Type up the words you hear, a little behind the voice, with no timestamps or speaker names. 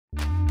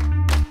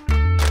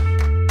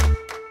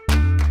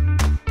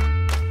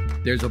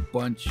there's a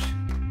bunch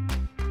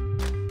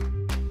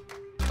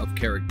of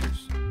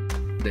characters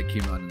that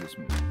came out in this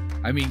movie.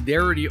 I mean,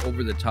 they're already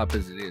over the top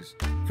as it is.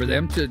 For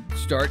them to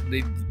start,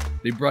 they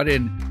brought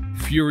in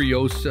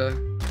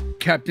Furiosa,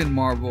 Captain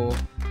Marvel,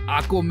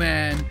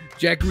 Aquaman,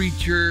 Jack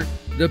Reacher,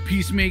 the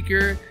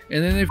Peacemaker,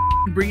 and then they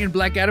bring in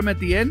Black Adam at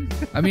the end.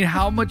 I mean,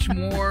 how much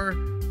more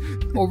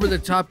over the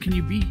top can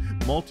you be?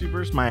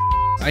 Multiverse, my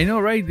I know,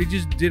 right? They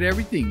just did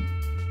everything.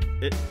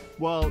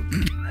 Well,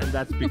 and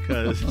that's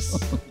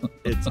because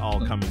it's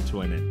all coming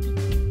to an end.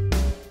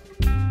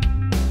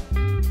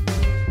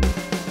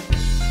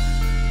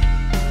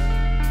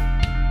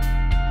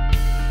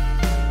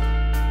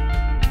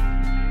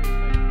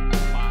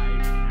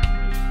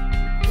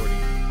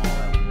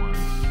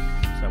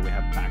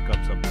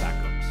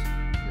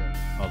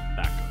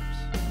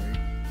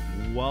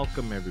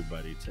 Welcome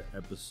everybody to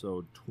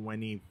episode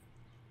 25.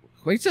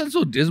 Why you sound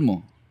so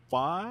dismal?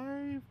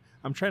 I'm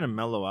trying to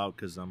mellow out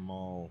because I'm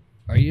all.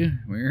 Are you?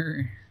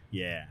 Where?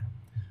 Yeah.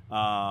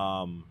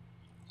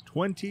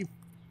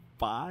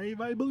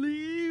 25, I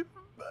believe.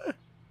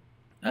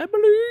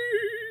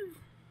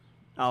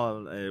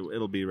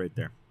 It'll be right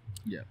there.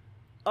 Yeah.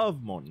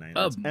 Of Mot 9.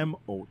 That's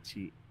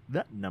M-O-T.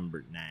 That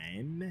number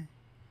 9.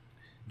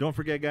 Don't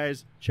forget,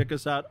 guys. Check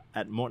us out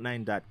at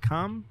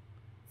mot9.com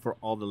for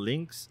all the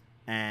links.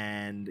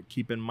 And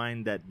keep in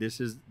mind that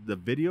this is the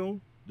video,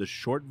 the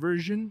short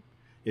version.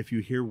 If you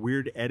hear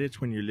weird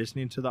edits when you're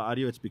listening to the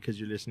audio, it's because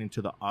you're listening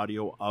to the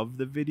audio of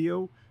the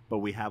video. But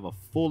we have a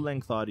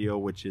full-length audio,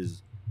 which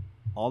is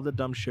all the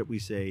dumb shit we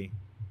say.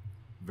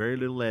 Very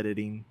little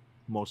editing,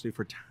 mostly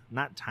for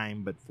not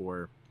time, but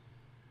for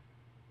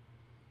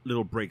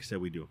little breaks that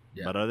we do.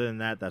 Yeah. But other than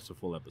that, that's a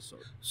full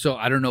episode. So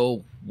I don't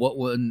know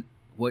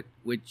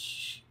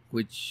which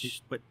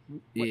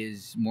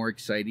is more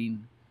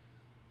exciting.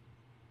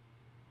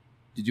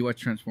 Did you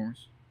watch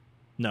Transformers?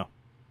 No.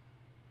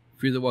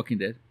 Fear the Walking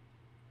Dead?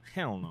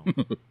 Hell no.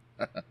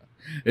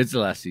 It's the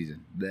last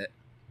season.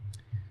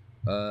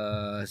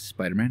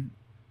 Spider-Man?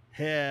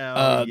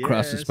 Hell yes.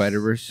 Across the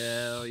Spiderverse?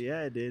 Hell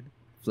yeah, I did.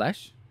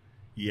 Flash?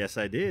 Yes,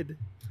 I did.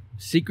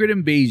 Secret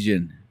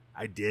Invasion?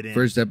 I didn't.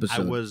 First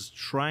episode. I was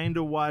trying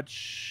to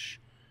watch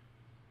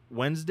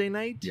Wednesday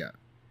night. Yeah.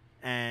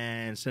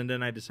 And Cindy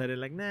and I decided,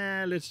 like,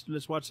 nah,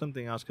 let's watch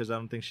something else because I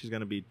don't think she's going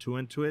to be too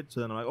into it. So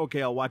then I'm like,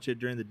 okay, I'll watch it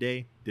during the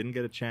day. Didn't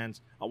get a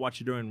chance. I'll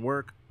watch it during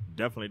work.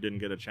 Definitely didn't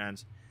get a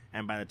chance.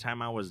 And by the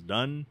time I was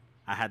done,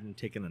 I hadn't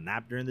taken a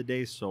nap during the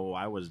day, so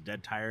I was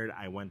dead tired.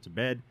 I went to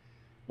bed,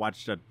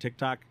 watched a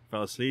TikTok,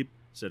 fell asleep,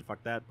 said,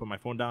 fuck that, put my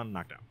phone down,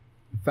 knocked out.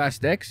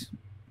 Fast X?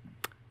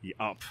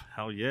 Yeah,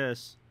 hell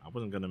yes. I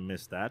wasn't going to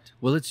miss that.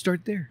 Well, let's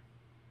start there.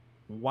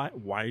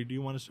 Why do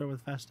you want to start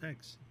with Fast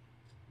X?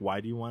 Why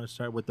do you want to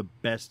start with the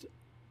best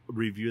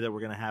review that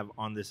we're going to have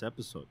on this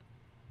episode?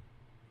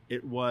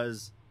 It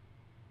was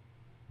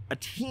a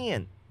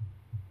 10.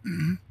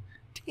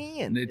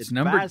 10. It's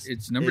number 10.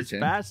 It's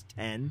Fast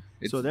 10.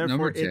 It's so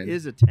therefore 10. It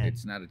is a 10.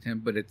 It's not a 10,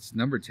 but it's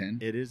number 10.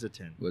 It is a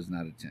 10. It was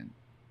not a 10.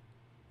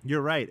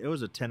 You're right. It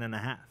was a 10 and a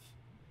half.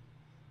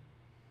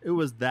 It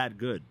was that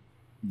good.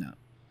 No.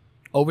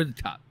 Over the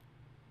top.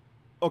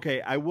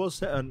 Okay, I will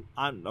say,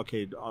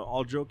 okay,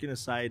 all joking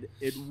aside,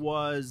 it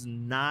was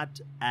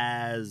not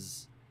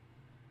as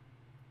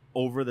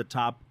over the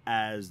top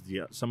as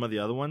some of the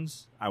other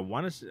ones. I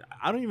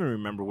don't even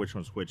remember which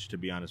one's which, to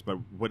be honest, but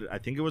I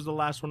think it was the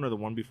last one or the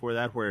one before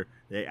that where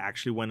they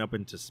actually went up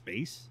into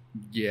space.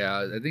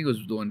 Yeah, I think it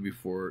was the one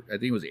before. I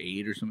think it was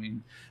 8 or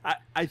something.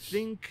 I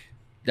think...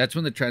 That's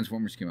when the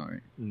Transformers came out,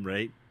 right?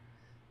 Right.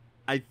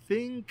 I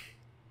think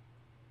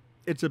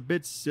it's a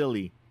bit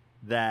silly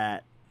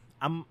that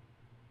I'm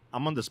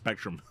on the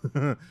spectrum.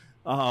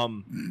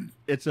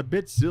 It's a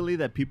bit silly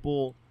that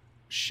people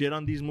shit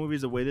on these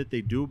movies the way that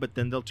they do, but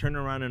then they'll turn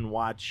around and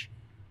watch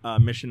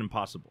Mission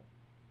Impossible.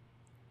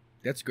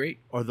 That's great.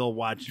 Or they'll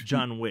watch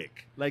John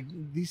Wick. Like,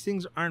 these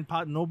things aren't...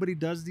 Nobody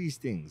does these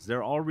things.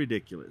 They're all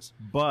ridiculous.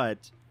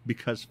 But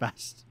because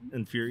Fast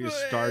and Furious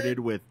started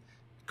with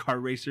car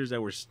racers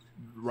that were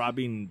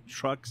robbing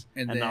trucks,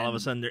 and all of a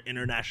sudden they're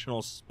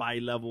international spy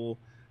level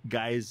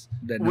guys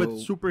with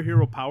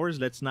superhero powers.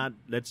 Let's not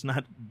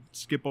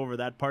skip over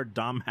that part.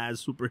 Dom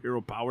has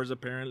superhero powers.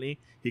 Apparently,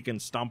 he can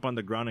stomp on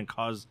the ground and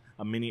cause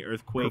a mini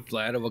earthquake,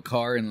 fly out of a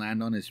car and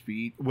land on his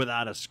feet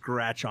without a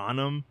scratch on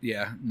him.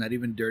 Yeah, not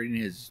even dirtying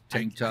his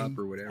tank top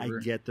or whatever.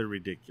 I get the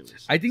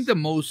ridiculous. I think the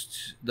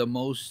most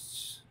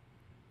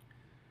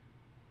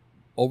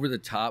over the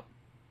top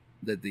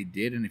that they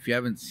did, and if you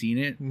haven't seen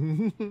it,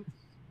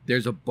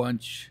 there's a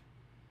bunch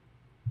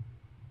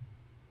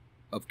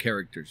of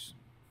characters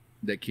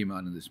that came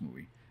out in this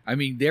movie. I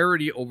mean, they're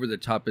already over the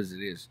top as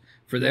it is.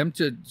 For them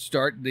to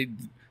start, they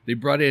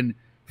brought in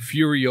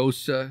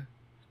Furiosa,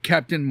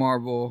 Captain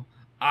Marvel,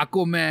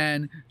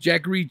 Aquaman,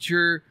 Jack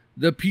Reacher,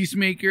 the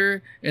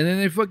Peacemaker, and then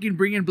they fucking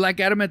bring in Black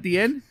Adam at the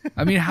end.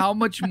 I mean, how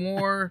much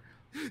more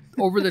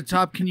over the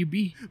top can you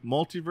be?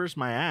 Multiverse,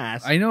 my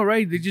ass. I know,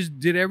 right? They just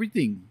did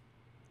everything.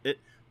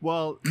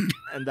 Well,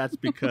 and that's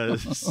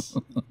because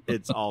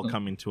it's all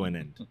coming to an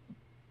end.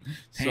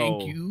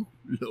 Thank you,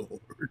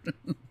 Lord.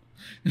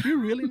 Do you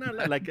really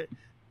not like?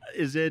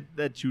 Is it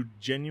that you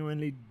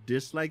genuinely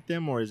dislike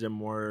them, or is it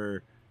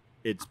more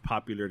it's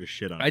popular to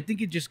shit on? I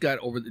think it just got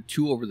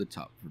too over the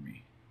top for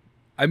me.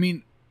 I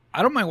mean,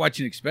 I don't mind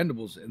watching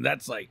Expendables, and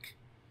that's like.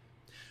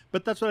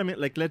 But that's what I mean.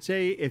 Like, let's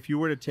say if you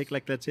were to take,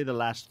 like, let's say the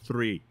last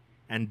three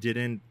and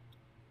didn't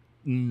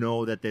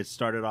know that they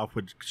started off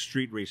with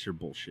street racer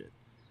bullshit.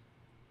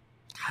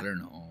 I don't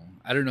know.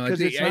 I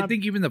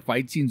think even the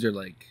fight scenes are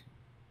like.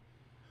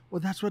 Well,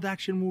 that's what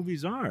action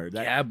movies are.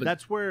 Yeah, but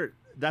that's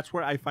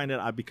where I find it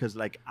odd because,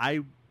 like I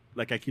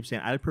keep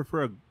saying, I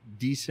prefer a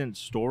decent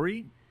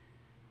story,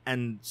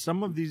 and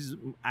some of these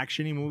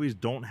actiony movies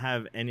don't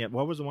have any.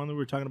 What was the one that we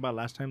were talking about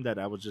last time that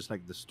I was just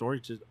like the story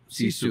just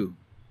Sisu.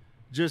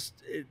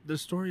 The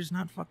story's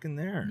not fucking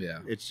there. Yeah.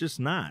 It's just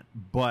not.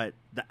 But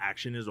the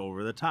action is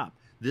over the top.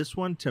 This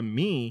one, to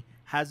me,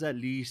 has at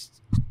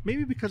least,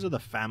 maybe because of the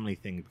family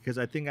thing, because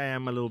I think I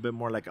am a little bit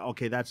more like,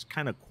 okay, that's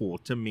kind of cool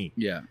to me.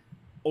 Yeah.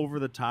 Over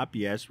the top,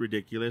 yes,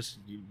 ridiculous,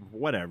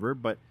 whatever.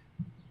 But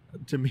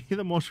to me,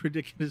 the most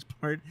ridiculous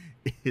part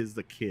is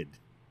the kid.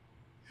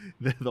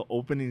 The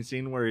opening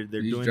scene where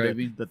they're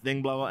doing the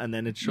thing, blah, blah, and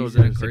then it shows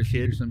that it's a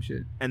kid or some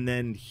shit. And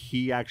then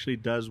he actually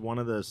does one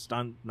of the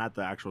stunt, not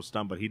the actual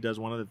stunt, but he does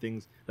one of the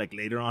things like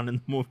later on in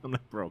the movie. I'm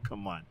like, bro,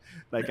 come on.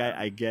 Like, yeah.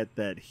 I get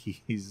that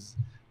he's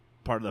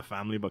part of the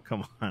family, but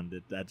come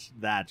on,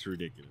 that's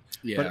ridiculous.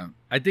 Yeah, but,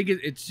 I think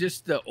it's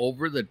just the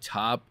over the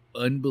top,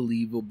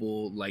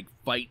 unbelievable like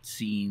fight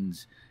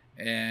scenes.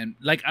 And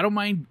like, I don't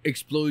mind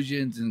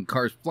explosions and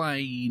cars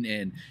flying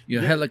and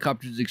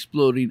helicopters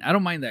exploding. I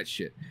don't mind that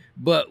shit.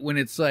 But when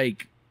it's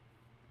like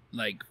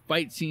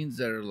fight scenes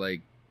that are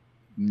like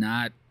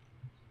not,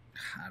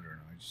 I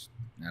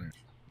don't know.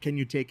 Can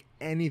you take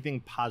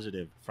anything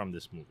positive from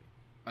this movie?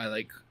 I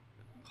like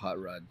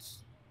hot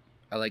rods.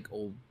 I like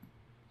old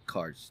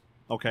cars.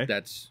 Okay,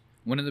 that's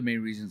one of the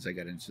main reasons I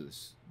got into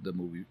the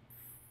movie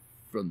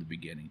from the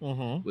beginning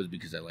was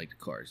because I liked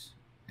cars.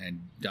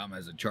 And Dom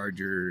has a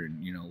Charger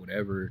and,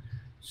 whatever.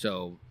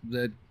 So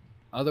the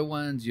other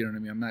ones, you know what I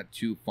mean? I'm not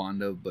too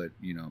fond of, but,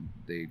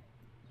 they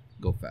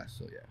go fast.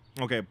 So,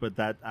 yeah. Okay, but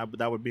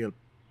that would be a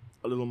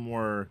little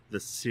more the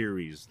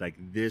series. Like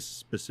this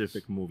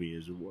specific movie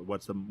is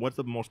what's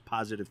the most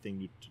positive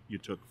thing you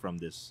took from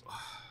this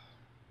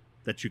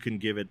that you can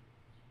give it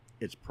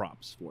its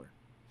props for?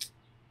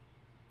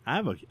 I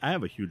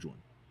have a huge one.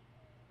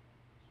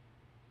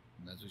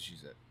 That's what she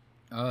said.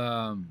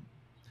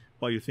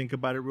 While you think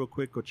about it real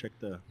quick, go check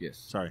the... Yes.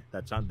 Sorry,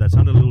 that sounded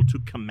a little too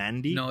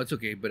commandy. No, it's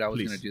okay, but I was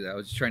going to do that. I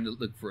was just trying to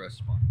look for a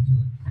spot.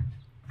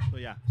 So,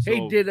 yeah.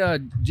 Hey, did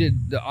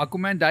the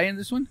Aquaman die in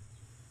this one?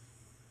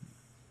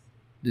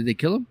 Did they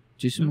kill him?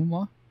 Jason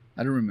Momoa?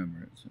 I don't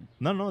remember it. So.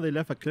 No, they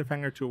left a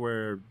cliffhanger to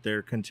where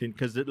they're continuing...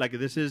 Because,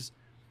 this is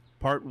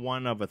part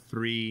 1 of a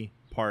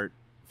 3-part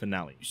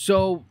finale.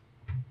 So...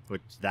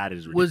 Which, that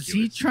is ridiculous. Was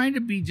he trying to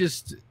be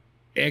just...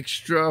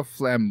 extra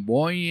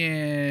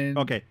flamboyant?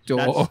 Okay,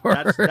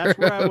 that's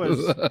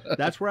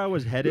where I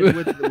was headed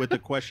with the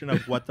question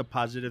of what the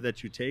positive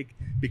that you take,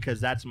 because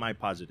that's my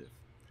positive.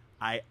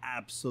 I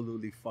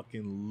absolutely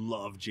fucking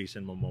love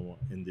Jason Momoa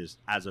in this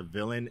as a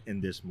villain in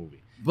this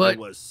movie. But it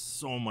was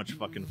so much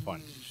fucking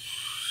fun.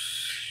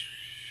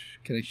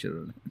 Can I shit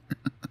on it?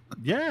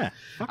 Yeah,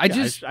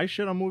 I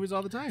shit on movies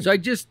all the time. So I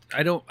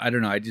don't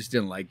know. I just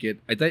didn't like it.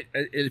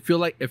 It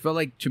felt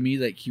like to me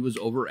that he was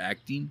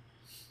overacting.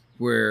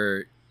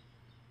 Where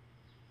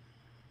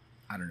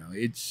I don't know,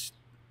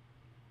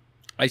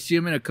 I see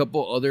him in a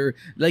couple other,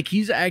 like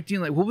he's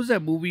acting like, what was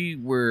that movie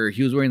where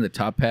he was wearing the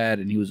top hat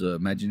and he was an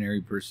imaginary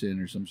person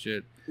or some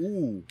shit?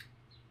 Ooh,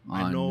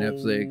 on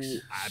Netflix,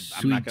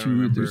 Sweet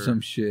Tooth or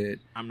some shit.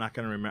 I'm not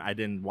gonna remember. I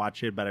didn't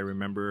watch it, but I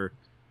remember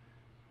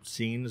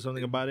seeing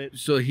something about it.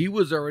 So he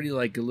was already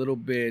like a little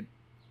bit,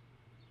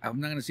 I'm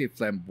not gonna say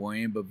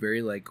flamboyant, but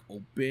very like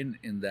open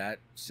in that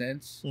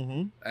sense.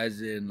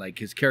 As in, like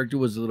his character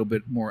was a little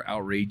bit more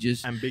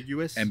outrageous,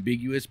 ambiguous.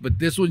 But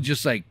this one's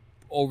just like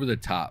over the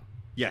top.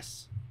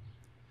 Yes.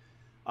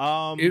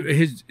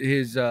 His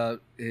the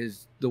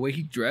way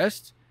he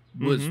dressed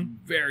was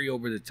very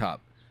over the top.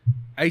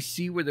 I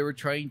see where they were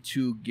trying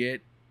to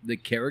get the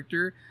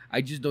character. I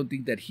just don't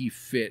think that he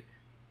fit.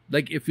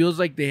 Like it feels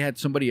like they had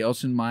somebody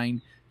else in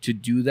mind to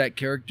do that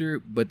character,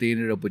 but they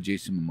ended up with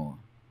Jason Momoa.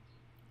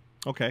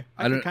 Okay,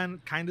 I can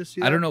kind of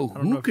see that. I don't know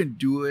who can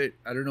do it.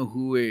 I don't know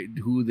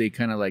who they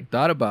kind of like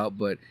thought about,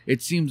 but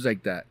it seems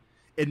like that.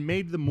 It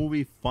made the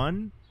movie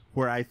fun,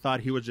 where I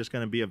thought he was just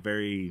going to be a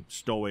very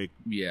stoic,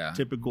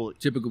 typical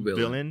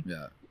villain.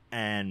 Yeah,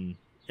 and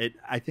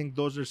I think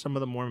those are some of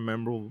the more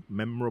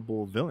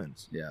memorable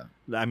villains. Yeah,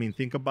 I mean,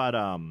 think about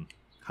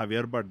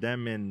Javier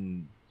Bardem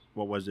in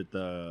what was it?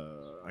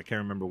 I can't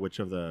remember which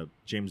of the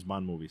James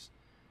Bond movies.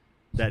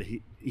 That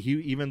he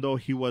even though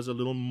he was a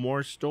little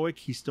more stoic,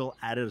 he still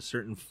added a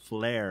certain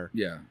flair.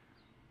 Yeah,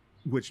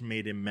 which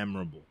made him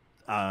memorable.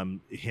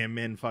 Him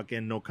in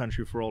fucking No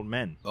Country for Old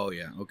Men. Oh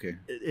yeah, okay.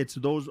 It's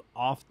those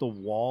off the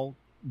wall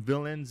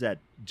villains that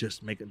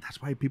just make it.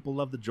 That's why people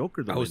love the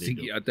Joker. I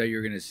thought you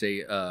were gonna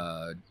say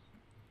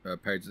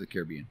Pirates of the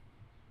Caribbean.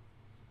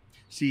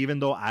 See, even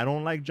though I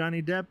don't like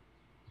Johnny Depp,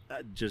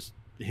 just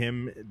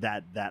him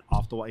that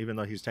off the wall, even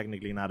though he's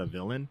technically not a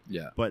villain,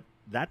 but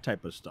that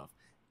type of stuff,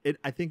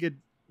 I think it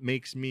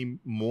makes me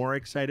more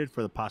excited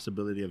for the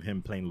possibility of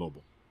him playing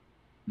Lobo.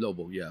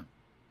 Yeah.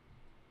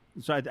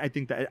 So I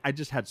think that I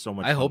just had so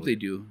much. I hope they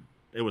do.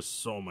 It was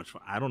so much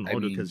fun. I don't know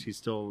because he's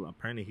still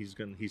apparently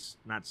he's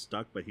not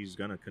stuck, but he's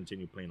gonna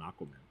continue playing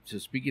Aquaman. So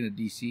speaking of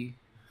DC,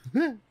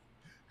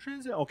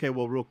 okay,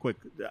 well, real quick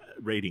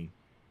rating.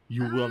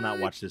 You will not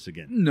watch this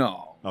again.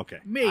 No. Okay.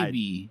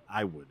 Maybe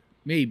I would.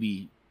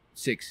 Maybe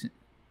 6.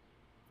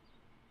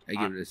 I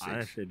give it a 6.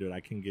 Honestly, dude, I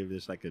can give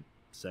this like a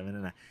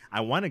 7.5.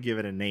 I want to give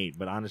it an 8,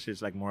 but honestly,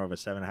 it's like more of a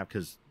 7.5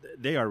 because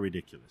they are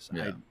ridiculous.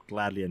 Yeah. I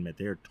gladly admit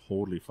they are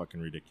totally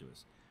fucking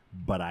ridiculous.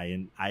 But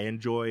I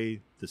enjoy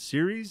the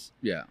series.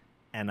 Yeah.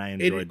 And I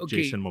enjoyed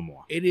Jason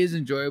Momoa. It is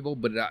enjoyable,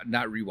 but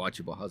not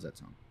rewatchable. How's that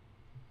sound?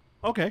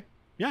 Okay.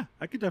 Yeah,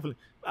 I could definitely.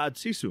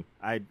 Sisu,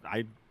 I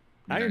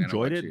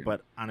enjoyed it,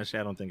 but honestly,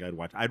 I don't think I'd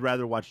watch. I'd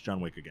rather watch John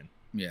Wick again.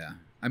 Yeah,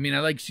 I mean, I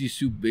like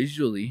Sisu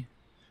visually.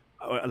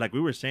 Like we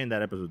were saying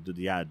that episode,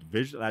 yeah.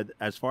 Visual,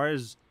 as far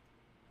as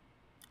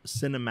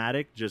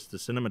cinematic, just the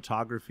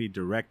cinematography,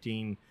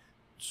 directing,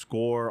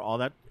 score, all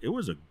that. It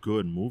was a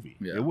good movie.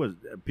 Yeah. It was.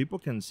 People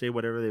can say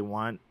whatever they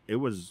want. It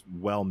was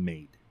well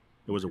made.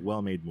 It was a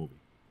well made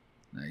movie.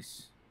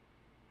 Nice.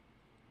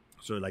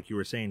 So, like you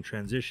were saying,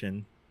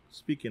 transition.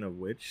 Speaking of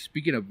which,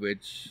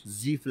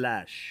 Z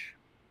Flash.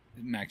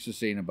 Max was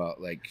saying about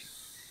like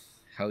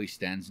how he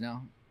stands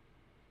now.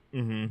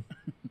 Mm-hmm.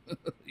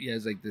 He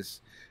has like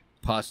this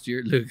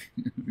posture. Look,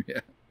 yeah,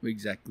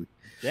 exactly.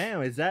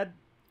 Damn, is that?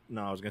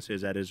 No, I was gonna say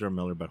is that Ezra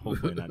Miller, but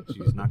hopefully not.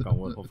 Jeez, knock on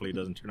wood. Hopefully, it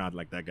doesn't turn out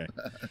like that guy.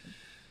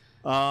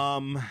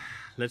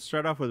 Let's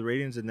start off with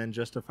ratings and then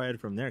justify it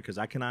from there. Because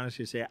I can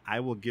honestly say I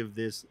will give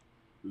this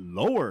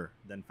lower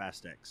than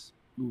Fast X.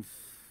 Oof.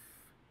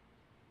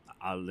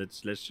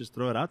 Let's just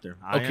throw it out there.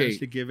 I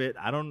honestly give it.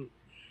 I don't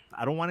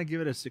want to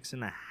give it a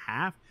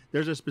 6.5.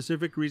 There's a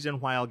specific reason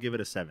why I'll give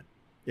it a 7.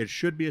 It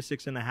should be a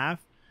 6.5,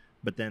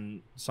 but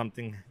then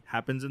something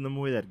happens in the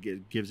movie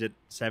that gives it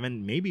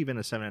 7, maybe even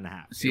a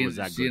 7.5.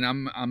 See, and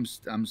I'm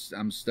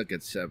stuck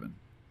at 7.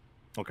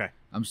 Okay,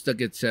 I'm stuck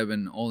at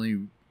 7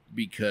 only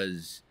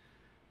because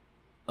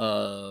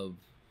of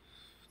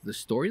the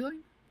storyline.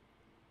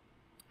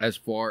 As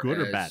far good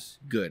as or bad?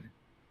 Good.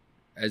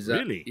 As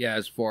really? Yeah,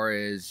 as far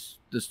as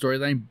the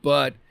storyline,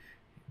 but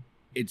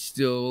it's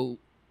still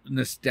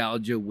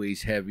nostalgia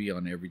weighs heavy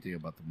on everything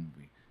about the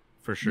movie.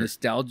 For sure.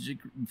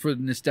 For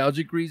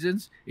nostalgic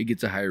reasons, it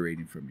gets a higher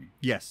rating from me.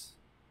 Yes.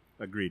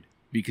 Agreed.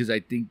 Because I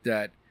think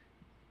that,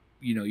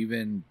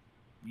 even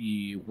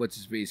what's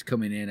his face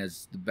coming in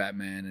as the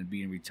Batman and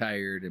being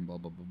retired and blah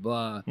blah blah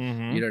blah.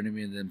 Mm-hmm. You know what I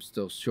mean? Them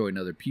still showing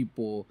other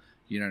people.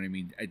 You know what I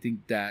mean? I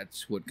think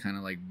that's what kind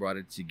of like brought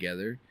it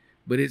together.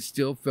 But it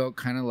still felt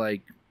kind of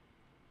like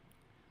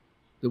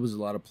there was a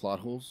lot of plot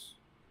holes,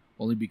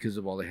 only because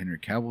of all the Henry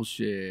Cavill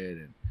shit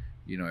and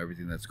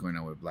everything that's going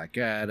on with Black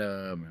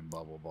Adam and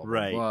blah blah blah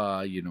right.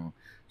 blah blah.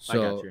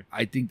 So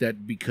I think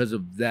that because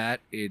of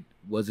that, it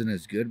wasn't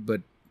as good.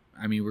 But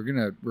I mean, we're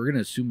gonna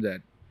assume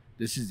that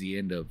this is the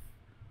end of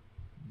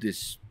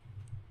this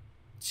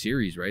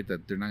series, right?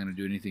 That they're not gonna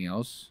do anything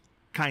else.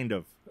 Kind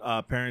of.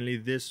 Apparently,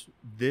 this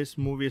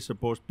movie is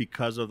supposed,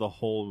 because of the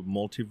whole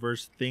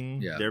multiverse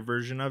thing, their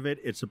version of it,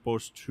 it's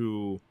supposed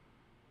to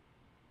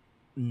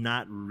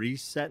not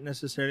reset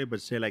necessarily, but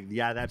say like,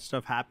 yeah, that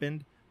stuff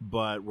happened,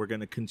 but we're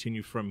going to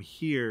continue from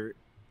here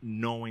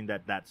knowing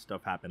that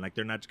stuff happened. Like,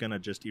 they're not going to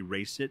just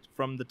erase it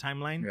from the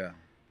timeline. Yeah.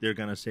 They're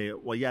going to say,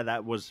 well, yeah,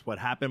 that was what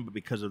happened, but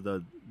because of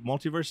the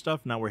multiverse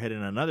stuff, now we're heading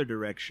in another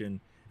direction,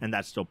 and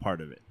that's still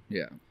part of it.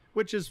 Yeah.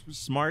 Which is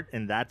smart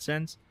in that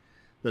sense.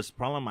 The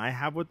problem I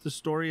have with the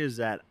story is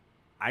that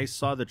I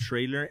saw the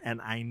trailer and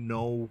I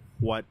know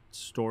what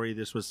story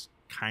this was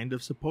kind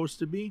of supposed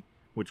to be,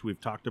 which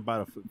we've talked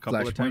about a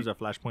couple of times, a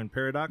Flashpoint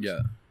Paradox. Yeah.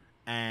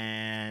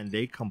 And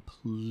they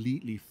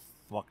completely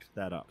fucked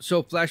that up.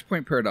 So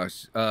Flashpoint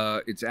Paradox,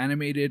 it's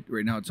animated.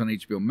 Right now it's on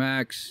HBO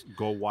Max.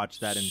 Go watch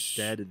that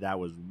instead. That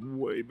was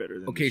way better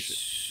than Okay,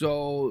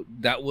 so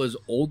that was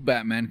old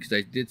Batman, because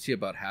I did see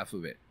about half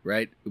of it,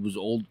 right? It was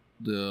old.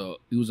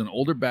 It was an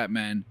older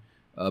Batman.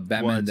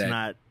 Batman well, it's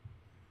not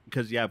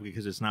because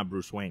it's not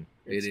Bruce Wayne.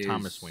 It's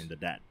Thomas Wayne, the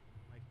dad.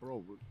 Like,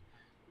 bro,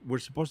 we're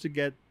supposed to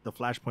get the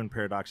Flashpoint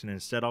Paradox, and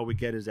instead all we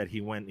get is that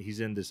he's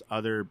in this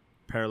other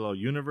parallel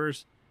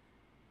universe,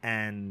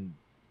 and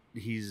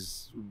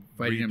he's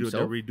fighting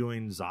himself. They're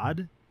redoing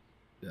Zod.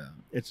 Yeah,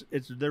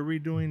 they're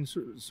redoing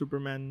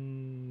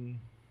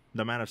Superman,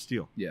 the Man of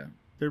Steel. Yeah,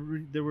 they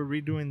were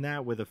redoing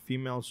that with a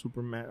female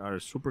Superman or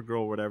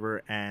Supergirl, or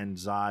whatever, and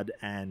Zod,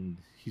 and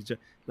he's just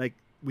like,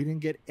 we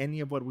didn't get any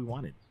of what we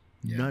wanted.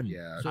 Yeah, none.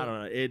 Yeah. So, I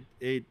don't know.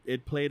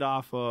 It played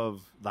off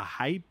of the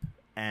hype,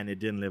 and it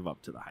didn't live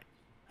up to the hype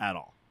at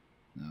all.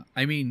 No.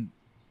 I mean,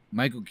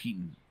 Michael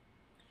Keaton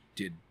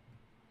did.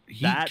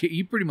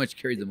 He pretty much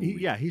carried the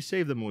movie. He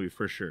saved the movie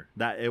for sure.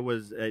 That it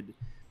was a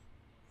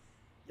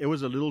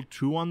little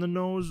too on the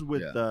nose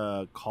with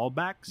the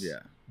callbacks. Yeah.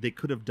 they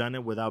could have done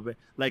it without,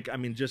 like, I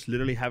mean, just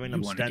literally having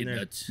them stand there.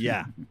 Nuts.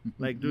 Yeah.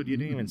 Like, dude, you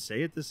didn't even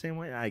say it the same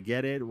way. I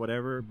get it,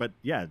 whatever. But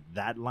yeah,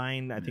 that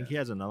line, I think he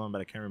has another one,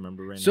 but I can't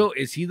remember right now. So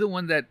is he the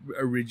one that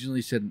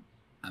originally said,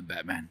 "I'm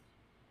Batman"?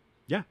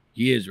 Yeah.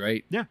 He is,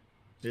 right? Yeah.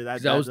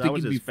 I was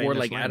thinking his before,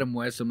 like line. Adam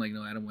West. I'm like,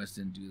 no, Adam West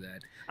didn't do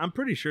that. I'm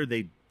pretty sure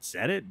they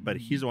said it, but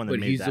he's the one that But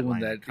made he's that the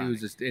one line that iconic. it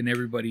was just, and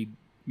everybody,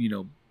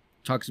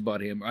 talks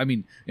about him. I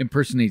mean,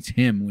 impersonates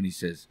him when he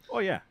says, Oh,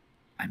 yeah.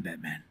 "I'm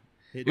Batman."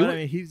 But I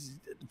mean, he's,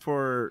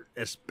 for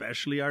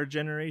especially our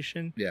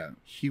generation, Yeah.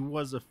 he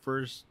was the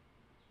first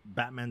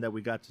Batman that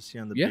we got to see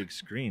on the Yeah. big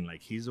screen.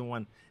 Like, he's the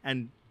one.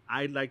 And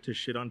I'd like to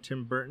shit on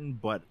Tim Burton,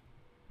 but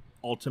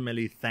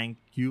ultimately, thank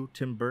you,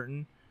 Tim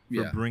Burton,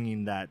 for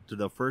bringing that to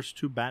the first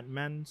two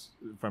Batmans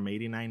from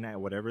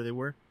 '89, whatever they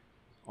were.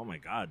 Oh my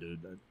God,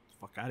 dude.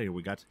 Fuck out of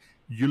here.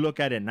 You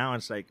look at it now,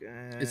 it's like,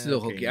 It's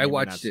still okay. I maybe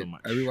watched not it. so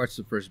much. I rewatched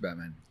the first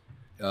Batman.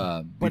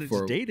 But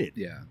it's dated.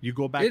 Yeah. You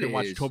go back It and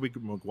watch is. Tobey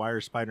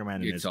Maguire's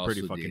Spider-Man, and it's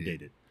pretty also fucking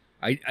dated.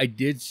 I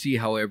did see,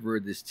 however,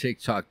 this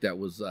TikTok that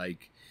was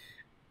like,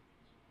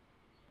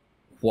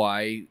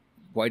 why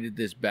did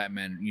this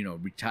Batman,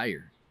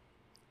 retire?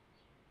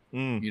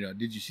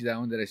 Did you see that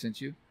one that I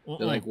sent you?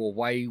 They're like, well,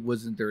 why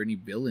wasn't there any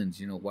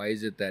villains? Why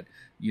is it that,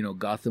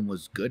 Gotham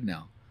was good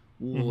now?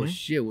 Well,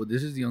 shit. Well,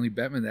 this is the only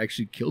Batman that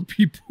actually killed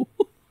people.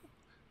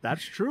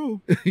 That's true.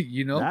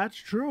 That's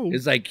true.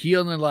 It's like he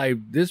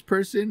unalived this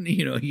person,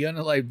 he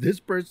unalived this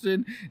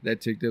person.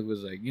 That TikTok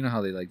was like,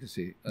 how they like to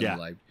say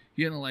unalived.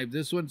 He unalived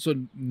this one, so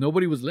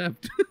nobody was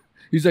left.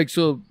 He's like,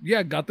 so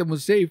yeah, Gotham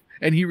was safe,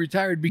 and he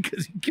retired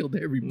because he killed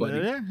everybody.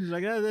 Yeah, he's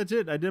like, yeah, that's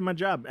it. I did my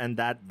job, and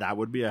that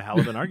would be a hell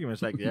of an argument.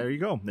 It's like, there you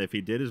go. If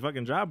he did his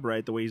fucking job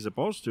right the way he's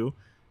supposed to,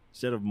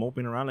 instead of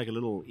moping around like a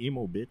little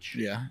emo bitch.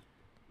 Yeah.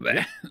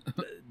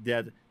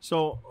 Yeah.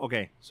 So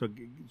okay. So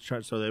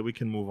that we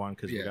can move on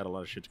because we got a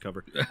lot of shit to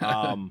cover.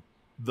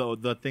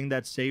 The thing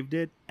that saved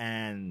it,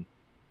 and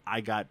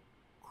I got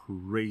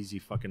crazy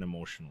fucking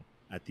emotional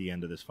at the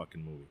end of this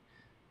fucking movie.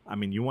 I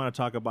mean, you want to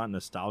talk about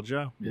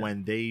nostalgia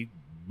when they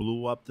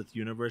blew up the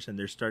universe and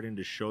they're starting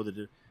to show that.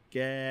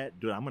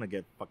 Dude, I'm gonna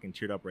get fucking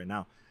teared up right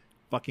now.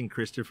 Fucking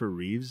Christopher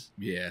Reeves.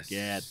 Yes.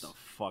 Get the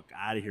fuck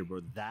out of here,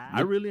 bro. I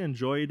really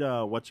enjoyed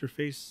what's her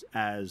face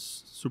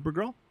as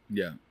Supergirl.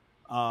 Yeah.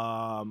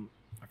 I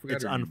forgot.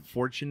 It's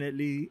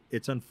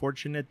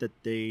unfortunate that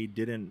they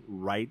didn't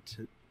write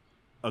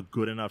a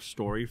good enough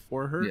story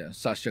for her. Yeah,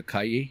 Sasha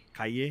Calle.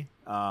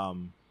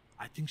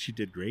 I think she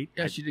did great.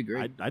 Yeah, she did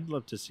great. I'd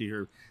love to see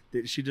her.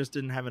 She just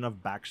didn't have enough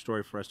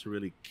backstory for us to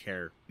really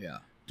care. Yeah,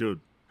 dude.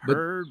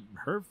 Her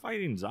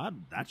fighting Zod,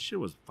 that shit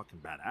was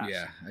fucking badass.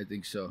 Yeah, I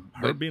think so.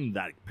 Her being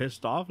that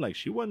pissed off, like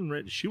she wasn't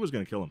ready. She was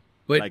gonna kill him.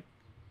 But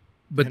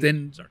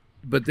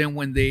then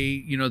when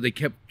they, they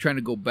kept trying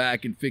to go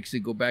back and fix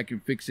it.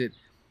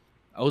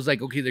 I was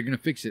like, okay, they're gonna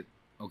fix it.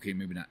 Okay,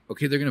 maybe not.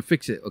 Okay, they're gonna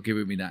fix it. Okay,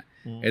 maybe not.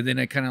 And then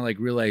I kind of like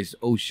realized,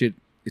 oh shit,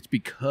 it's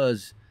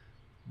because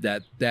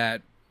that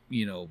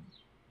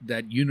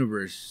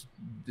universe,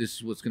 this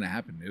is what's gonna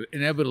happen.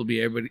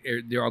 Inevitably,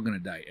 they're all gonna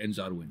die, and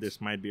Zod wins. This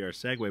might be our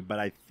segue, but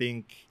I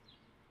think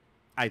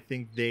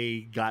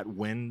they got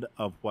wind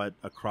of what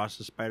Across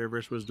the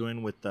Spider-Verse was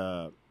doing with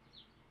the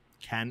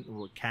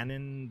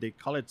canon. They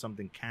call it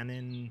something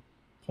canon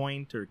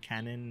point or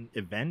canon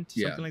event,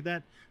 something like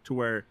that, to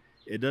where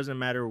it doesn't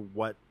matter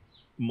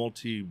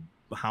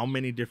how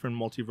many different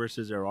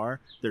multiverses there are.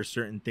 There's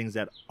certain things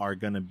that are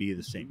gonna be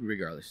the same,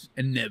 regardless.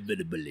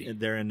 Inevitably,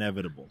 they're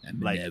inevitable.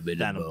 Like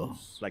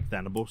Thanos.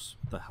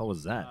 What the hell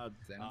was that?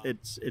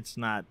 It's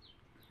not.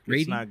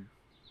 It's not.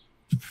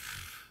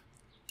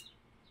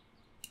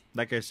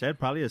 Like I said,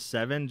 probably a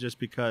 7, just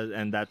because,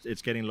 and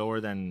it's getting lower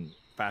than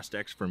Fast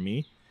X for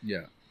me.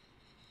 Yeah.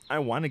 I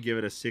want to give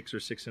it a 6 or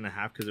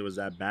 6.5 because it was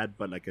that bad,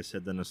 but like I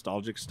said, the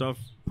nostalgic stuff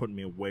put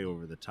me way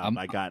over the top.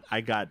 I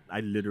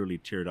literally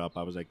teared up.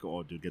 I was like,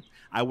 oh, dude,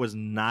 I was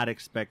not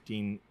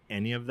expecting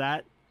any of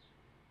that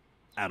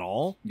at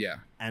all. Yeah.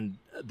 And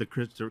the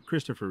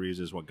Christopher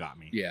Reeves is what got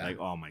me. Yeah. Like,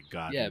 oh my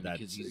God. Yeah, dude,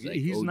 because he's like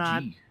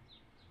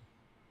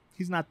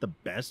he's not the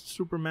best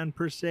Superman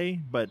per se,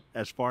 but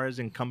as far as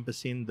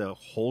encompassing the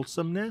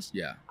wholesomeness,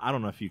 I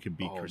don't know if you can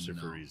beat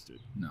Christopher Reeves, dude.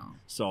 No.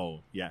 So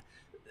yeah.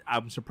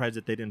 I'm surprised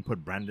that they didn't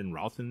put Brandon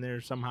Routh in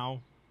there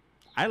somehow.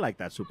 I like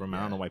that Superman.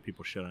 I don't know why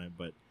people shit on it,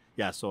 but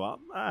yeah, so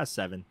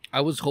 7.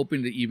 I was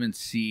hoping to even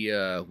see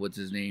what's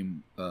his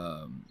name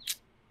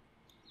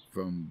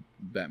from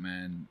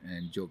Batman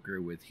and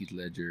Joker with Heath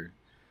Ledger,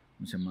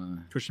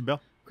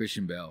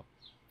 Christian Bale.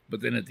 But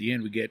then at the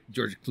end we get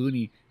George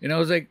Clooney, and I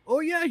was like, oh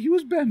yeah, he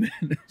was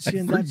Batman. See,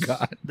 and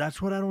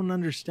that's what I don't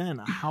understand.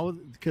 How,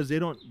 because they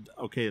don't.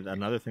 Okay,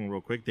 another thing,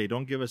 real quick, they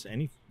don't give us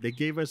any. They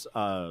gave us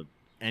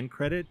end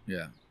credit,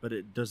 but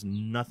it does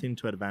nothing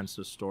to advance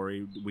the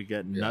story. We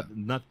get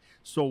nothing.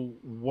 So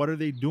what are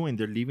they doing?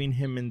 They're leaving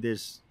him in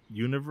this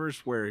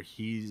universe where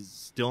he's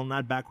still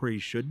not back where he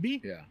should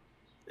be.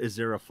 Is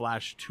there a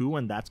Flash 2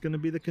 and that's going to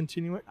be the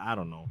continuation? I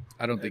don't know.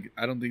 I don't think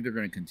they're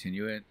going to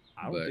continue it.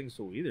 I don't think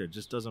so either. It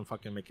just doesn't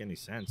fucking make any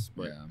sense.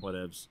 But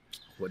whatevs.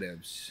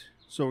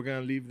 So we're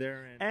gonna leave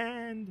there,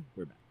 and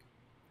we're back.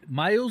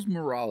 Miles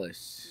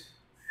Morales.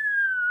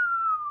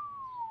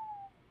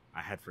 I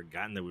had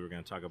forgotten that we were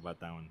gonna talk about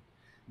that one.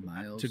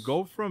 Miles. To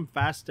go from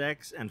Fast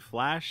X and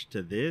Flash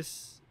to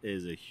this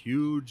is a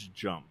huge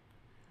jump.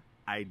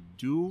 I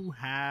do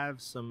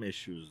have some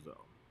issues,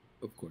 though.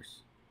 Of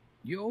course.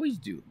 You always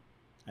do.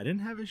 I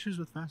didn't have issues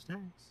with Fast X.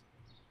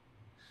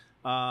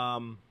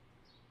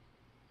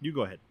 You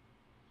go ahead.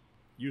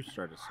 You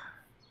start us off.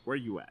 Where are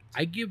you at?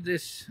 I give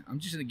this... I'm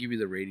just going to give you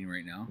the rating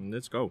right now.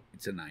 Let's go.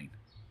 It's a 9.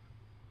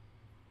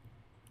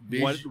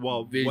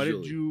 What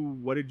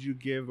did you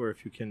give, or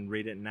if you can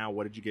rate it now,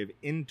 what did you give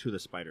Into the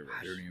Spider-Verse?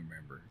 I don't even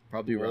remember.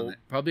 Probably around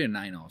that. Probably a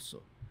 9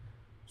 also.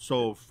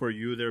 So for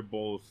you, they're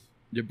both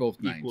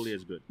equally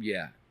as good.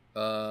 Yeah.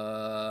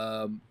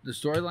 The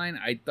storyline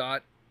I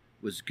thought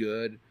was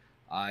good.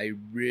 I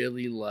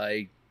really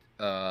liked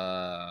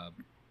the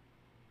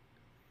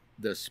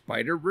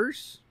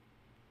Spiderverse,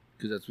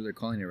 because that's what they're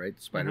calling it, right?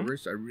 The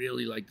Spiderverse. I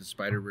really like the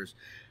Spiderverse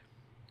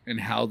and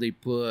how they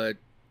put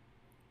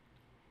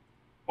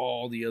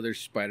all the other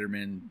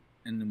Spider-Men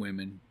and the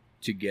women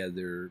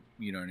together.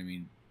 You know what I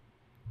mean?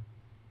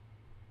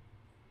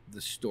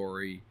 The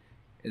story,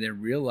 and then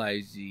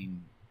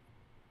realizing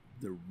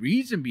the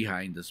reason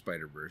behind the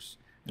Spider-Verse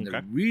and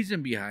the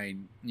reason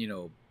behind, you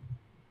know,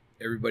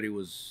 everybody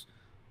was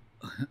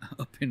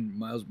up in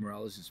Miles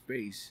Morales'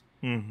 face.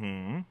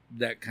 Mm-hmm.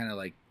 That kind of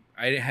like,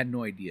 I had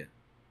no idea.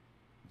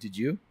 Did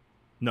you?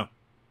 No.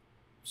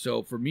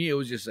 So for me, it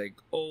was just like,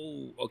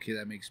 oh, okay,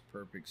 that makes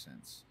perfect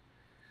sense.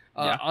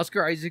 Yeah.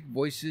 Oscar Isaac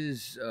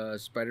voices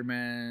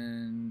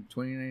Spider-Man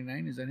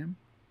 2099. Is that him?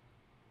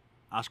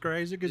 Oscar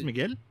Isaac is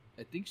Miguel?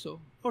 I think so.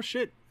 Oh,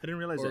 shit. I didn't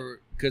realize that.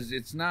 Because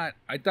it's not,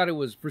 I thought it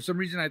was, for some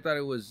reason, I thought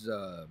it was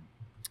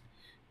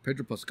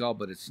Pedro Pascal,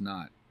 but it's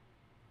not.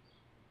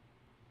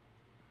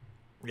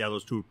 Yeah,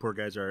 those two poor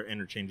guys are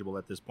interchangeable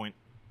at this point.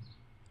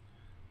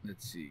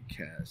 Let's see,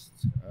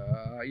 cast.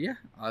 Yeah,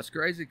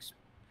 Oscar Isaac's.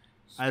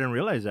 I didn't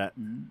realize that.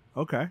 Mm-hmm.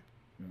 Okay.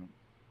 Yeah.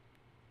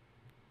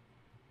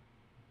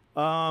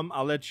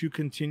 I'll let you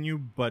continue,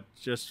 but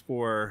just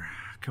for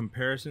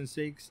comparison's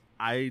sakes,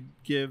 I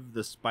give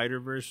the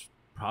Spider-Verse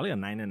probably a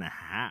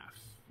 9.5.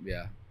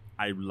 Yeah.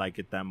 I like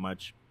it that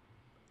much.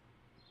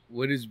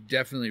 What is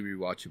definitely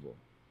rewatchable.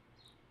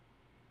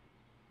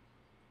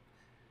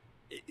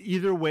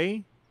 Either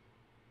way,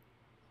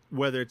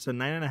 whether it's a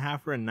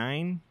 9.5 or a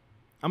 9,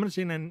 I'm gonna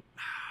say 9.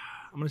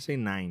 I'm gonna say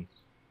 9.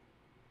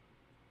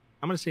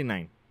 I'm gonna say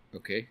 9.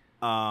 Okay.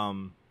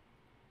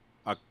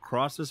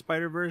 Across the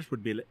Spider-Verse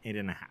would be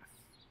 8.5.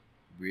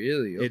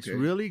 Really? Okay.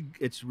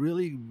 It's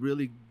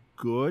really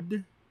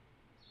good,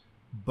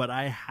 but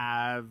I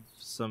have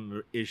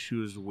some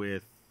issues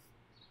with.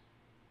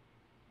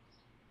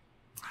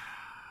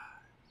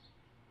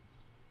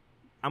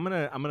 I'm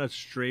gonna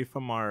stray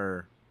from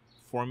our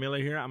formula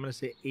here. I'm gonna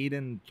say 8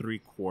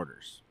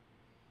 3/4.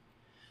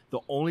 The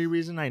only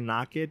reason I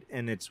knock it,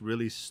 and it's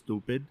really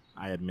stupid,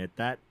 I admit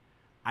that,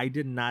 I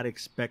did not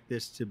expect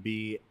this to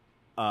be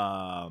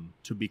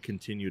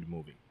continued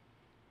movie.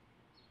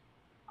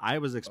 I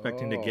was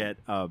expecting to get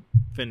a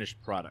finished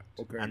product.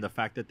 Okay. And the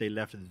fact that they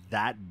left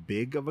that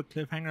big of a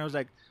cliffhanger, I was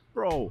like,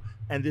 bro,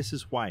 and this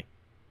is why.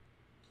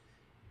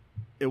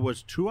 It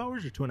was 2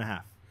 hours or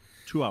 2.5?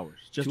 2 hours.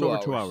 Just over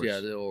 2 hours. Yeah,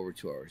 a little over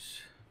 2 hours.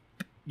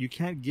 You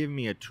can't give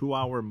me a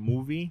 2-hour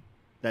movie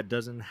that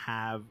doesn't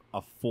have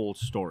a full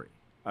story,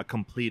 a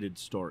completed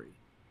story.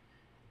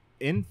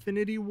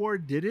 Infinity War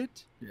did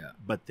it, yeah,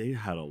 but they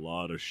had a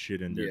lot of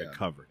shit in there to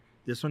cover.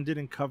 This one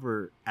didn't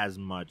cover as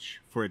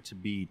much for it to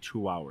be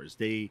 2 hours.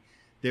 They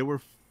were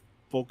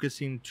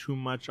focusing too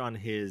much on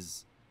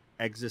his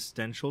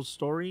existential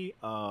story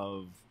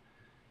of,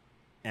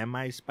 am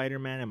I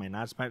Spider-Man? Am I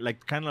not Spider?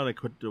 Like kind of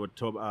like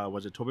what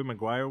was it Tobey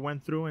Maguire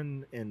went through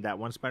in that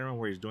one Spider-Man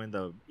where he's doing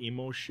the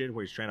emo shit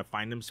where he's trying to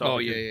find himself. Oh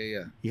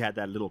yeah. He had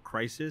that little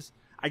crisis.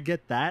 I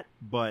get that,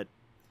 but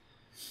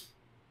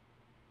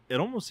it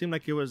almost seemed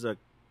like it was a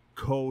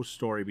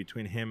co-story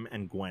between him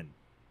and Gwen.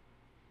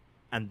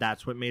 And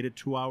that's what made it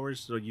 2 hours.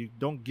 So you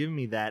don't give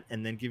me that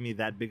and then give me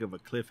that big of a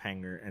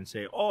cliffhanger and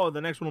say, oh, the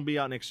next one will be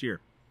out next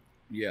year.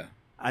 Yeah.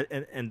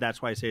 And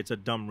that's why I say it's a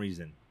dumb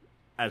reason.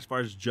 As far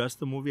as just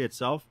the movie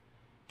itself,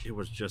 it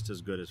was just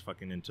as good as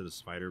fucking Into the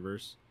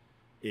Spider-Verse.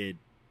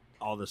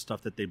 All the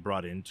stuff that they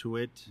brought into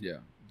it. Yeah.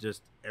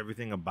 Just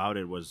everything about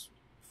it was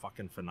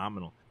fucking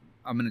phenomenal.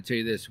 I'm going to tell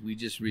you this. We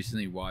just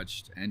recently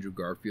watched Andrew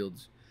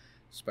Garfield's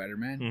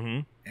Spider-Man.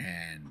 Mm-hmm.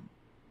 And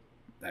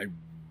I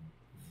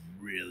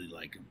really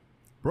like him.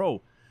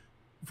 Bro,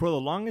 for the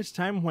longest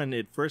time when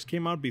it first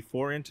came out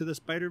before Into the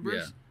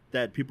Spider-Verse,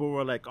 that people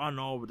were like, oh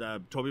no,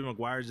 Tobey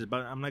Maguire's is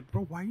about. I'm like,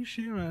 bro, why are you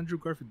shitting on Andrew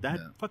Garfield? That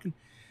fucking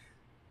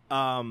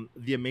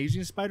The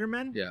Amazing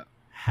Spider-Man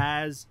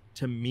has,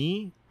 to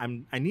me,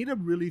 I need to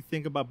really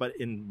think about, but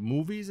in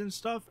movies and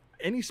stuff,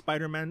 any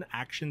Spider-Man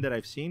action that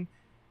I've seen,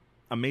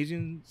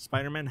 Amazing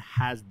Spider-Man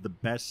has the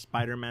best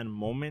Spider-Man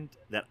moment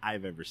that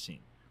I've ever seen,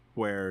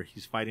 where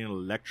he's fighting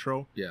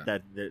Electro. Yeah.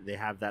 That they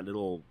have that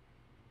little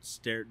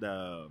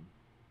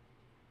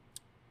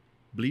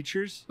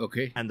bleachers.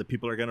 Okay. And the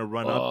people are gonna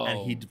run up, and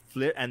he'd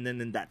flip, and then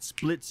in that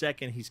split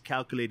second, he's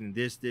calculating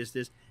this,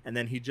 and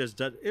then he just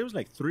does. It was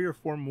like 3 or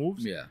 4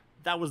 moves. Yeah.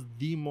 That was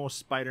the most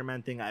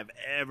Spider-Man thing I've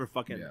ever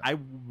fucking. Yeah. I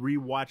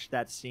rewatched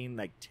that scene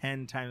like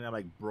 10 times. And I'm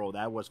like, bro,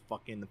 that was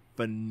fucking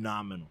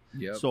phenomenal.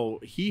 Yep. So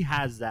he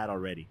has that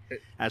already.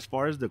 As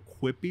far as the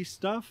quippy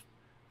stuff,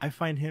 I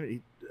find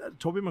him.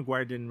 Tobey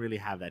Maguire didn't really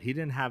have that. He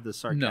didn't have the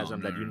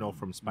sarcasm that you know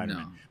from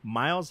Spider-Man. No.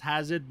 Miles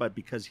has it, but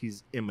because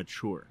he's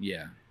immature.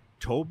 Yeah.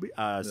 Toby,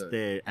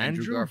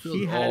 Andrew, Garfield?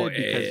 he had it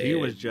because he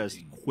was just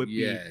quippy,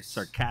 Yes.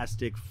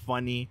 sarcastic,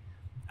 funny.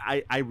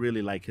 I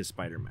really like his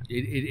Spider-Man.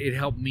 It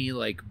helped me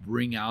like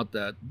bring out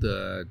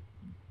the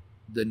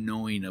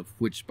knowing of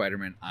which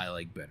Spider-Man I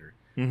like better.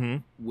 Mm-hmm.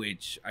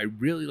 Which I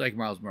really like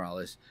Miles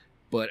Morales,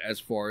 but as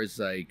far as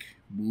like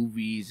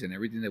movies and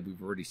everything that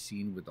we've already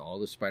seen with all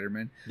the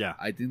Spider-Man, Yeah.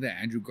 I think that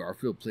Andrew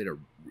Garfield played a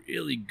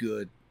really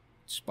good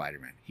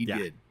Spider-Man. He Yeah.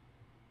 did.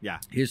 Yeah.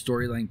 His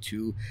storyline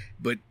too,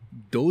 but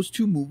those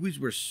 2 movies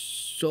were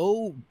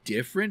so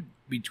different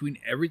between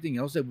everything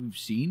else that we've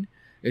seen,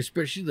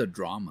 especially the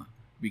drama,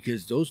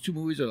 because those 2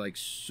 movies are like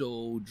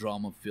so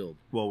drama filled.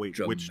 Well, wait,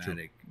 Dramatic. which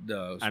 2?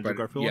 The Andrew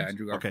Garfield Yeah, ones?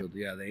 Andrew Okay. Garfield.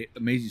 Yeah, the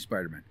Amazing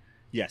Spider-Man.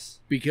 Yes.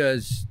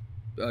 Because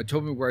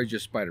Tobey Maguire is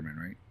just Spider-Man,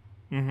 right?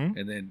 Mm-hmm.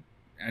 And then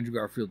Andrew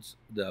Garfield's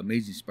the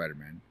Amazing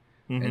Spider-Man.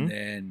 Mm-hmm. And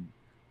then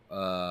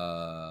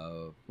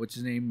what's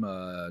his name?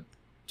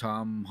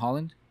 Tom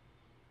Holland.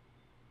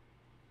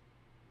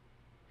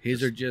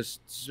 His are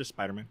just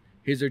Spider-Man.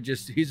 His are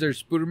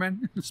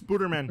Spooderman.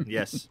 Spooderman,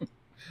 yes.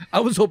 I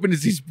was hoping to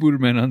see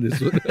Spooderman on this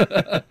one.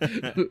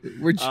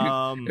 Where'd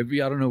you, if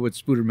you, I don't know what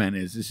Spooderman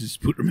is, this is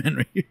Spooderman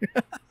right here.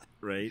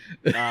 Right.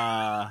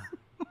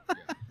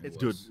 It's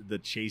dude, the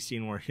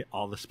chasing where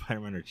all the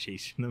Spider-Man are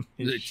chasing them.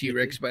 The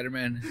T-Rex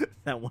Spider-Man.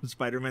 That one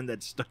Spider-Man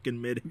that's stuck in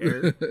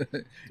midair.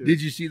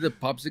 Did you see the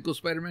popsicle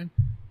Spider-Man?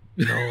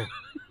 No. I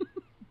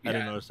Yeah,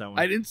 didn't notice that one.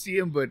 I didn't see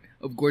him, but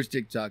of course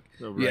TikTok.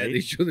 Oh, Yeah, right? they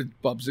show the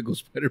popsicle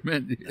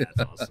Spider-Man. That's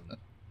awesome. The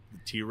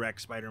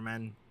T-Rex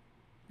Spider-Man.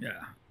 Yeah.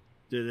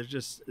 Dude,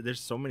 there's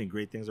so many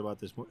great things about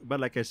this movie. But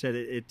like I said,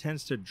 it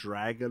tends to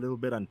drag a little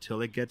bit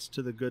until it gets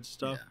to the good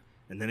stuff. Yeah.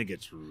 And then it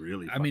gets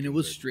really I mean, it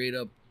was good. straight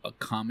up a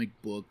comic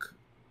book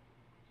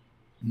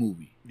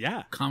movie.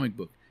 Yeah. Comic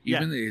book. Yeah.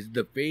 Even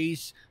the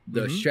face,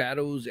 the Mhm.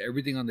 shadows,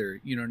 everything on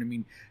there. You know what I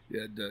mean?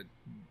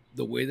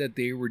 The way that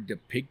they were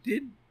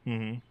depicted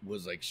Mm-hmm.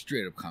 was like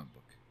straight up comic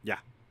book.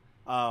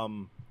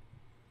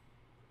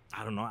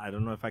 I don't know. I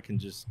don't know if I can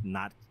just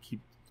not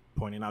keep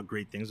pointing out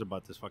great things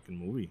about this fucking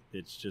movie.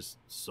 It's just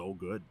so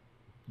good.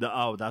 That's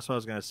what I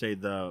was gonna say.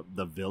 The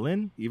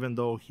villain, even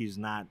though he's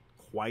not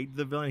quite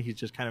the villain, he's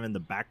just kind of in the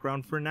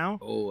background for now.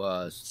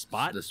 Oh,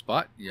 Spot? The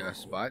Spot? Yeah, Oh,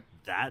 Spot.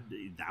 That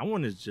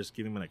one is just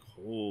giving me like,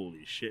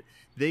 holy shit.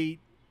 They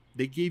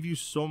gave you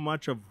so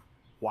much of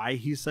why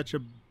he's such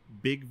a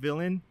big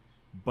villain,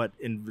 but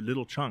in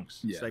little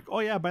chunks. Yeah. It's like, oh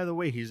yeah, by the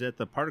way, he's at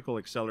the particle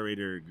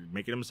accelerator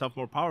making himself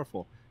more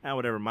powerful and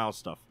whatever Miles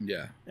stuff.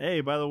 Yeah.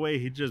 Hey, by the way,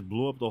 he just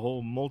blew up the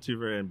whole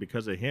multiverse, and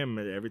because of him,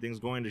 everything's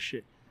going to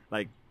shit.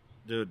 Like,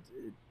 dude,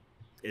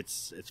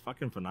 it's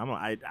fucking phenomenal.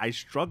 I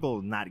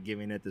struggle not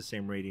giving it the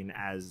same rating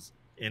as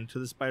Into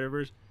the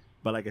Spider-Verse,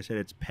 but like I said,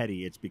 it's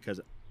petty. It's because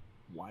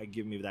why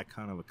give me that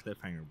kind of a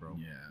cliffhanger, bro?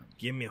 Yeah.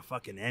 Give me a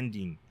fucking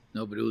ending.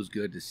 No, but it was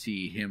good to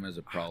see him as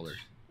a Prowler.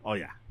 Oh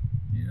yeah,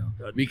 You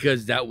know,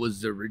 because that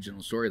was the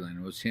original storyline.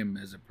 It was him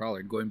as a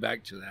Prowler. Going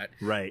back to that,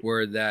 right.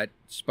 where that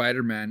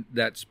Spider-Man,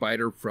 that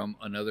spider from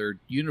another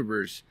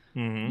universe,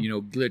 Mm-hmm. you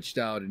know, glitched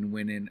out and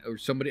went in, or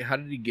somebody. How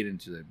did he get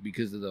into that?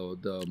 Because of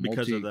the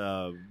Because multi,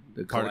 of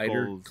the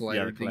collider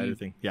collider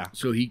thing. Yeah.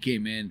 So he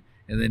came in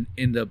and then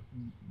ended up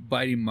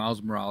biting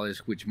Miles Morales,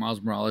 which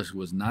Miles Morales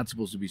was not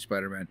supposed to be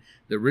Spider-Man.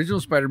 The original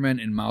Spider-Man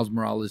in Miles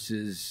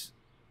Morales's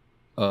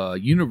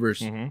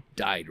universe Mm-hmm.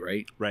 died.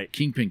 Right. Right.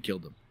 Kingpin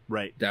killed him.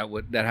 Right. That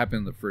happened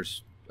in the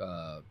first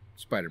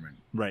Spider-Man.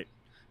 Right.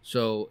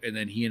 So, and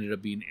then he ended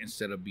up being,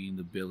 instead of being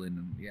the villain,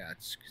 and yeah,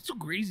 it's so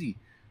crazy.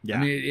 Yeah.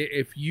 I mean,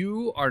 if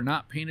you are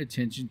not paying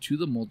attention to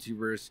the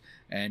multiverse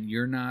and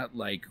you're not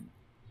like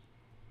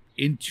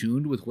in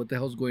tune with what the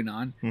hell's going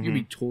on, you'll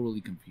be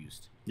totally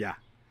confused. Yeah.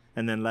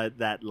 And then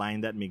that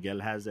line that Miguel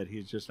has, that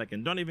he's just like,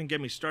 and don't even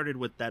get me started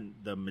with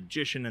the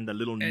magician and the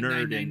little And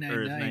nerd in 999.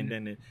 Earth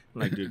 999.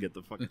 I'm like, dude, get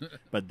the fuck.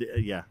 But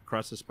yeah,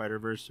 Across the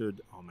Spider-Verse,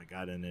 dude. Oh my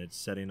god! And it's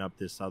setting up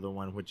this other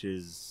one, which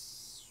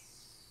is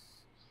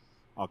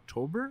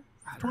October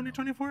I don't know.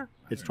 2024.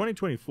 It's I don't know.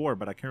 2024,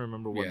 but I can't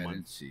remember what Yeah, I month.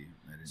 didn't see.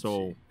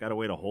 So gotta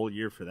wait a whole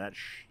year for that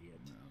shit.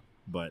 No.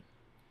 But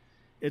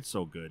it's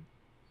so good.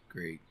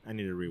 Great. I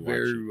need to rewatch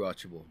Very it.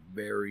 rewatchable.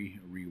 Very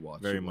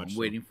rewatchable. Very much I'm so.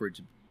 waiting for it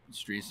to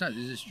stream. It's not.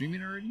 Is it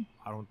streaming already?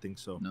 I don't think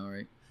so. No,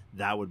 right?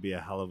 That would be a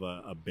hell of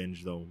a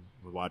binge, though.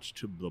 We watch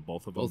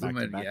both of them Both back of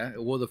to them, back. yeah.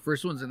 Well, the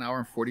first one's an hour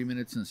and 40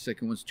 minutes, and the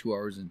second one's 2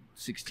 hours and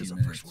 16 Because the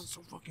minutes. first one's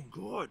so fucking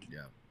good.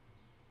 Yeah.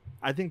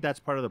 I think that's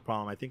part of the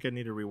problem. I think I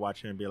need to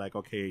rewatch it and be like,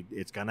 okay,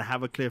 it's gonna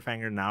have a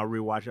cliffhanger. Now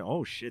rewatch it.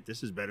 Oh shit,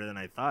 this is better than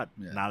I thought.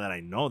 Yeah. Now that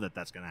I know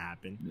that's gonna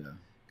happen, Yeah.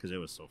 because it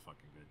was so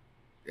fucking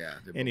good. Yeah.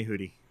 Any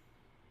hoodie.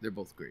 They're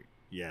both great.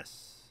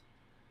 Yes.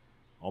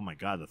 Oh my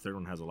God, the third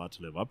one has a lot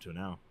to live up to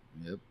now.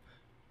 Yep.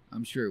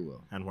 I'm sure it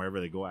will. And wherever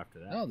they go after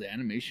that. Oh, the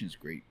animation is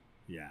great.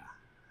 Yeah.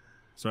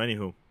 So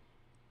anywho,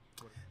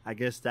 I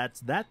guess that's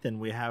that. Then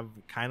we have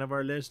kind of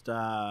our list.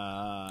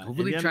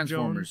 Hopefully, Indiana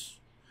Transformers.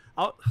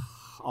 Jones.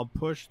 I'll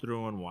push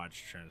through and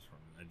watch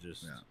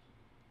Transformers.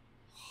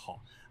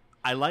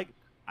 I like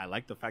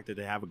the fact that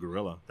they have a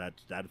gorilla. That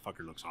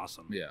fucker looks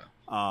awesome. Yeah.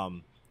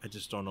 I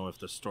just don't know if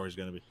the story's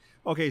gonna be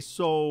okay.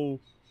 So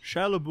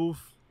Shia LaBeouf,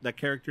 that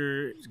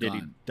character, did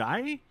he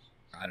die?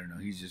 I don't know.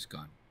 He's just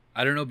gone.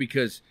 I don't know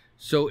because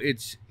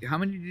it's how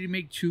many did he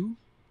make? 2.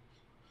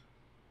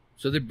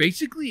 So they're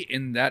basically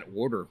in that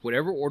order,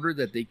 whatever order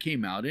that they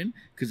came out in.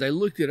 Because I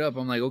looked it up.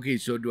 I'm like, okay,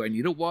 so do I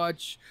need to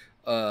watch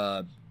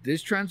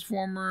this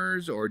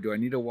Transformers or do I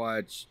need to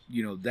watch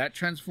that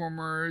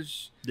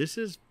Transformers? This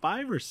is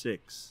 5 or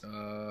 6.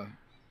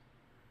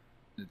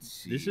 Let's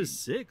see. This is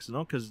 6,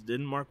 no? Because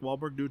didn't Mark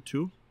Wahlberg do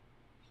 2?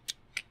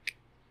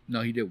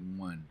 No, he did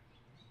 1.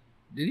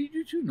 Did he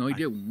do 2? No, he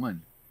did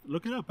 1.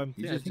 Look it up. I think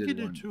he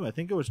did 2. I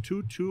think it was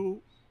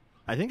 2.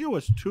 I think it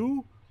was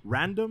 2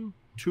 random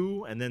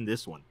 2, and then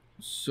this one.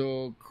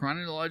 So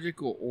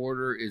chronological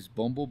order is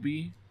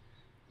Bumblebee,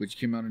 which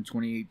came out in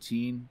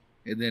 2018,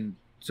 and then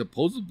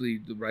supposedly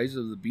the Rise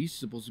of the Beast is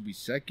supposed to be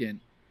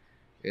second,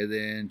 and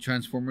then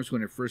Transformers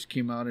when it first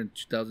came out in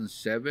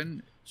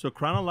 2007. So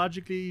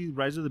chronologically,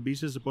 Rise of the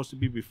Beast is supposed to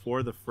be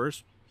before the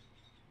first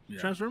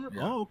Transformer.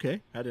 Yeah. Oh,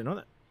 okay. I didn't know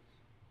that.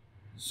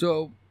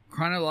 So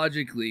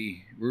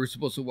chronologically, we were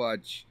supposed to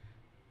watch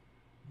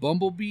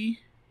Bumblebee,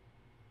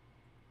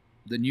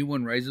 the new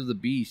one, Rise of the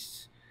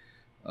Beast,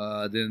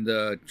 then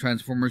the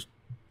Transformers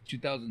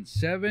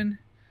 2007,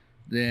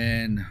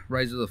 then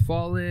Rise of the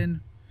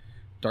Fallen,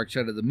 Dark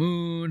Side of the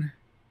Moon,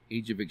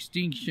 Age of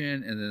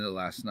Extinction, and then The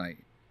Last Night.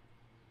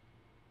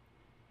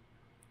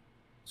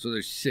 So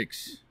there's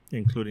 6.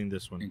 Including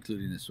this one.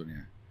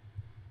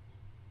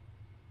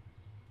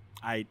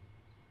 Yeah.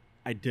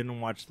 I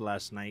didn't watch The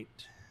Last Night.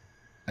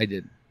 I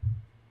did.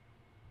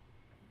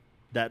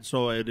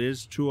 So it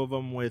is 2 of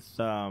them with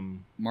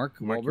Mark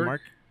Wahlberg.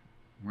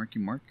 Marky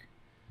Mark.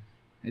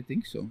 I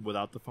think so.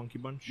 Without the Funky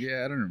Bunch?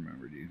 Yeah, I don't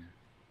remember, dude.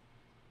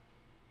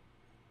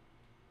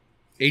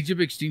 Age of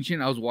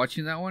Extinction, I was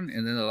watching that one,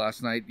 and then The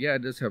Last Night, yeah,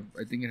 it does have,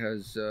 I think it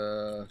has,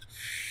 it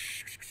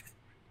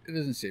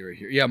doesn't say right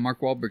here. Yeah, Mark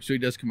Wahlberg, so he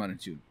does come out in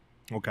 2.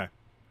 Okay.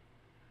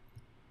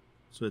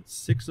 So it's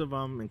 6 of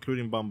them,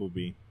 including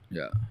Bumblebee.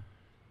 Yeah.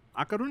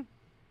 Akarun?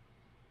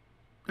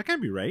 That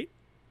can't be right.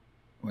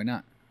 Why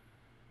not?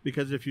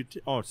 Because if you...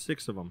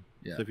 6 of them.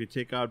 Yeah. So if you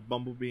take out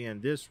Bumblebee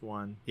and this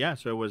one... Yeah,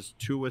 so it was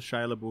 2 with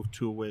Shia LaBeouf,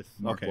 2 with...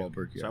 Mark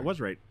Wahlberg, yeah. So I was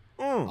right.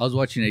 I was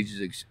watching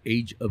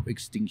Age of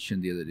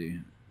Extinction the other day.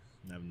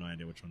 I have no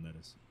idea which one that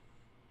is.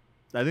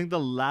 I think the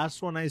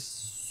last one I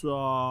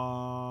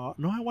saw...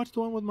 No, I watched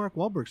the one with Mark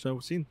Wahlberg, so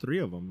I've seen 3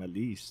 of them at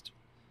least.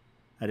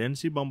 I didn't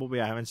see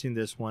Bumblebee. I haven't seen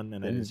this one,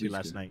 and I didn't see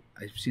Last Night.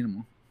 I've seen them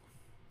all.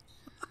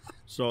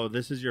 So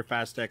this is your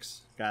Fast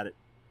X. Got it.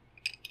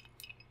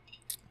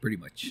 Pretty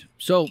much.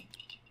 So,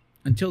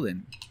 until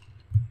then.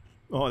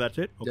 Oh, that's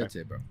it? Okay. That's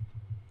it, bro.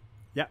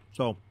 Yeah,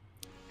 so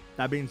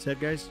that being said,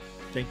 guys,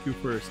 thank you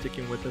for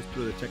sticking with us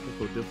through the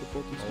technical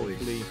difficulties. Always.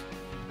 Hopefully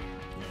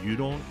you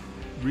don't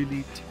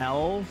really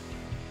tell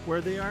where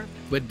they are.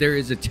 But there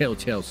is a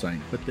telltale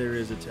sign.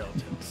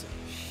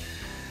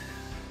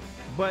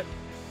 But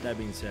that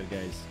being said,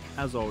 guys,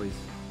 as always,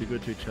 be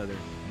good to each other.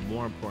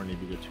 More importantly,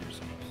 be good to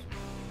yourselves.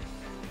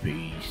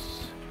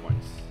 Peace. Twice.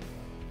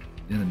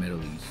 In the Middle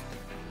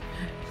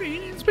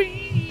East.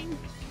 Spain.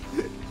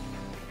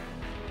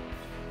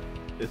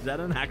 Is that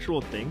an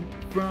actual thing?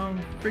 From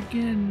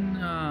freaking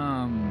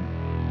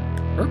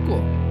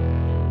Urkel.